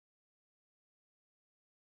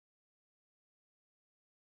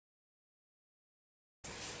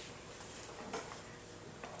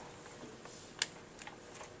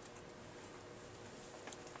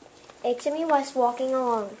Iktomi was walking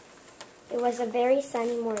along. It was a very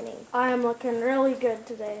sunny morning. I am looking really good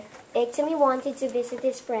today. Iktomi wanted to visit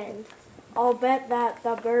his friend. I'll bet that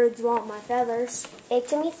the birds want my feathers.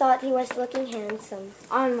 Iktomi thought he was looking handsome.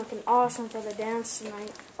 I'm looking awesome for the dance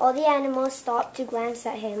tonight. All the animals stopped to glance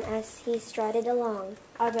at him as he strutted along.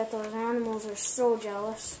 I bet those animals are so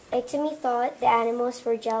jealous. Iktomi thought the animals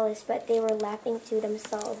were jealous, but they were laughing to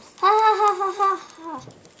themselves. Ha ha ha ha ha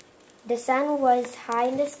ha. The sun was high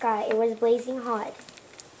in the sky. It was blazing hot.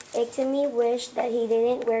 Iktomi wished that he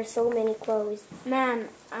didn't wear so many clothes. Man,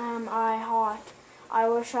 am I hot. I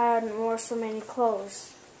wish I hadn't worn so many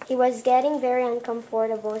clothes. He was getting very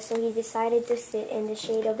uncomfortable, so he decided to sit in the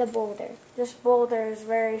shade of the boulder. This boulder is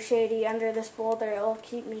very shady. Under this boulder, it'll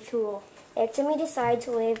keep me cool. Iktomi decided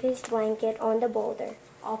to leave his blanket on the boulder.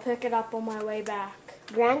 I'll pick it up on my way back.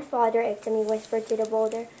 Grandfather, Iktomi whispered to the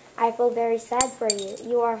boulder, I feel very sad for you.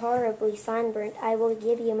 You are horribly sunburnt. I will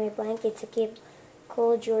give you my blanket to keep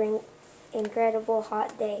cool during incredible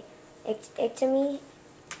hot day. Iktomi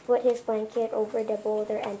put his blanket over the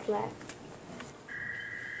boulder and left.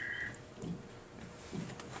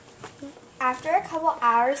 After a couple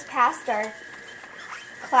hours passed dark,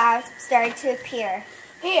 clouds started to appear.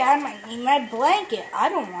 Hey, I might need my blanket. I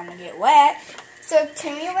don't want to get wet. So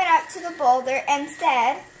Timmy went up to the boulder and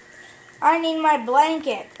said, I need my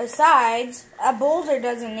blanket. Besides, a boulder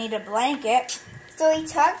doesn't need a blanket. So he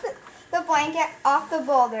took the blanket off the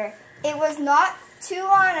boulder. It was not too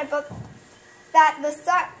long but that the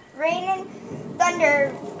sun, rain and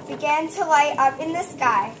thunder began to light up in the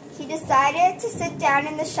sky. He decided to sit down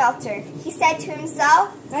in the shelter. He said to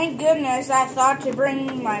himself, Thank goodness I thought to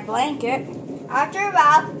bring my blanket. After a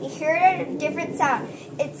while, he heard a different sound.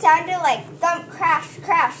 It sounded like thump, crash,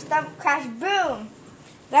 crash, thump, crash, boom.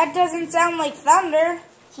 That doesn't sound like thunder,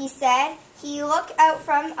 he said. He looked out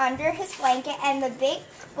from under his blanket and the big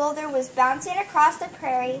boulder was bouncing across the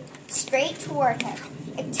prairie straight toward him.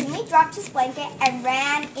 Iktomi dropped his blanket and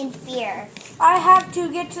ran in fear. I have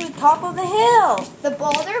to get to the top of the hill. The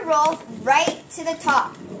boulder rolled right to the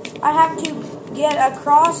top. I have to get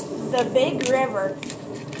across the big river.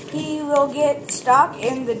 He will get stuck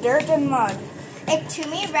in the dirt and mud.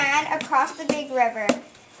 Iktomi ran across the big river.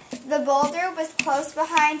 The boulder was close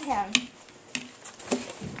behind him.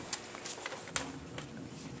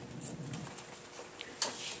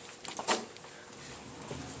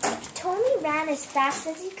 Iktomi ran as fast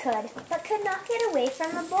as he could, but could not get away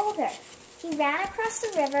from the boulder. He ran across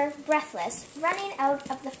the river, breathless, running out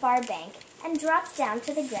of the far bank, and dropped down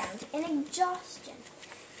to the ground in exhaustion.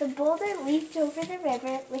 The boulder leaped over the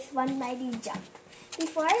river with one mighty jump.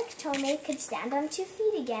 Before Iktomi could stand on 2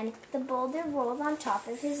 feet again, the boulder rolled on top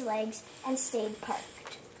of his legs and stayed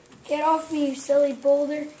parked. Get off me, you silly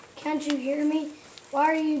boulder. Can't you hear me? Why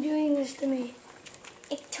are you doing this to me?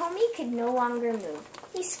 Iktomi could no longer move.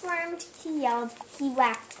 He squirmed, he yelled, he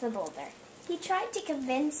whacked the boulder. He tried to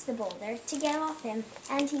convince the boulder to get off him,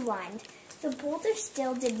 and he whined. The boulder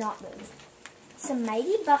still did not move. Some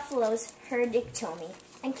mighty buffaloes heard Iktomi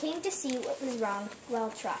and came to see what was wrong while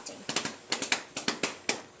trotting.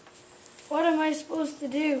 What am I supposed to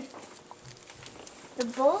do? The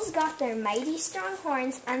bulls got their mighty strong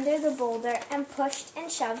horns under the boulder and pushed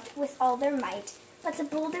and shoved with all their might, but the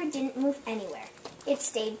boulder didn't move anywhere. It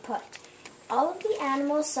stayed put. All of the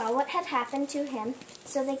animals saw what had happened to him,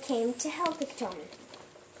 so they came to help Iktomi.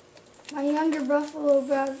 My younger buffalo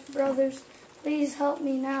brothers, please help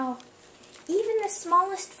me now. Even the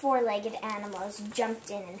smallest four-legged animals jumped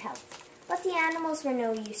in and helped, but the animals were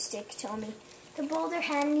no use to Iktomi. The boulder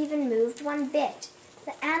hadn't even moved one bit.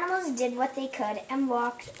 The animals did what they could and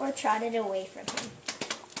walked or trotted away from him.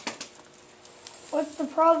 What's the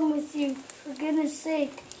problem with you? For goodness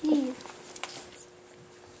sake, heave.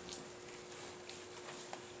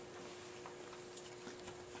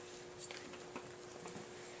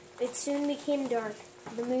 It soon became dark.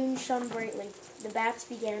 The moon shone brightly. The bats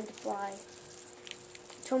began to fly.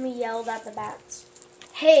 Tommy yelled at the bats.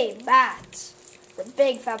 Hey, bats! The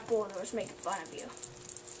big fat boulder was making fun of you.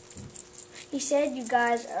 He said you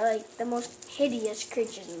guys are like the most hideous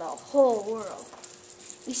creatures in the whole world.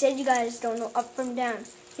 He said you guys don't know up from down.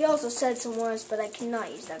 He also said some words, but I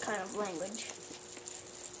cannot use that kind of language.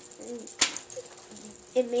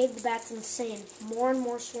 It made the bats insane. More and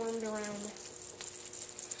more swarmed around.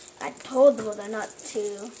 I told the boulder not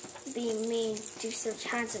to be mean to such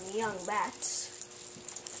handsome young bats.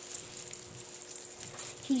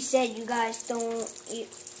 He said you guys don't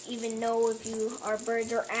even know if you are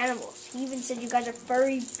birds or animals. He even said you guys are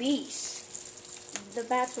furry beasts. The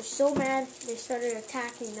bats were so mad, they started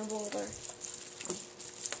attacking the boulder.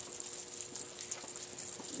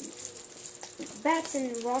 Bats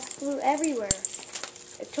and rocks flew everywhere.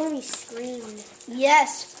 Iktomi screamed.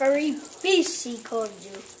 Yes, furry beasts, he called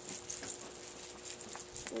you.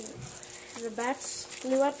 The bats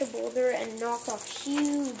flew at the boulder and knocked off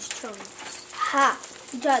huge chunks. Ha!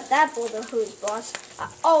 You thought that boulder who's boss. I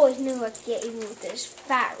always knew I'd get you with this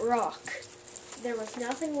fat rock. There was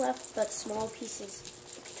nothing left but small pieces.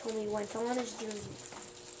 Iktomi went on his journey.